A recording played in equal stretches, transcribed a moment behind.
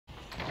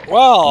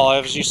Well,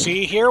 as you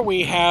see here,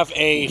 we have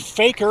a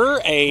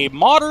faker, a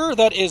modder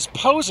that is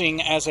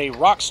posing as a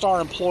Rockstar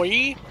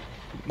employee.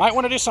 Might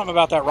want to do something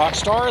about that,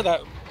 Rockstar.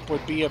 That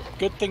would be a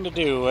good thing to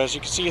do. As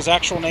you can see, his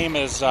actual name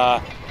is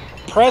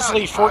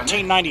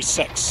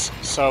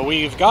Presley1496. So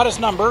we've got his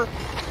number.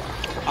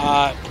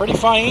 Pretty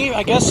funny,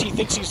 I guess. He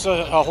thinks he's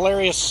a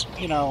hilarious,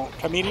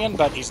 comedian,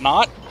 but he's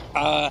not.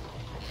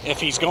 If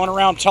he's going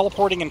around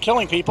teleporting and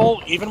killing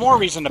people, even more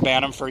reason to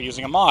ban him for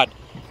using a mod.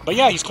 But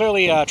yeah, he's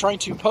clearly trying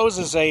to pose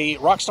as a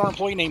Rockstar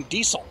employee named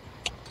Diesel.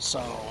 So,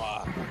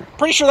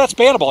 pretty sure that's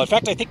bannable. In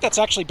fact, I think that's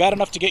actually bad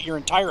enough to get your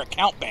entire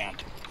account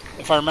banned,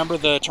 if I remember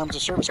the terms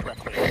of service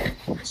correctly.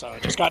 So,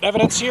 just got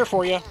evidence here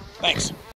for you. Thanks.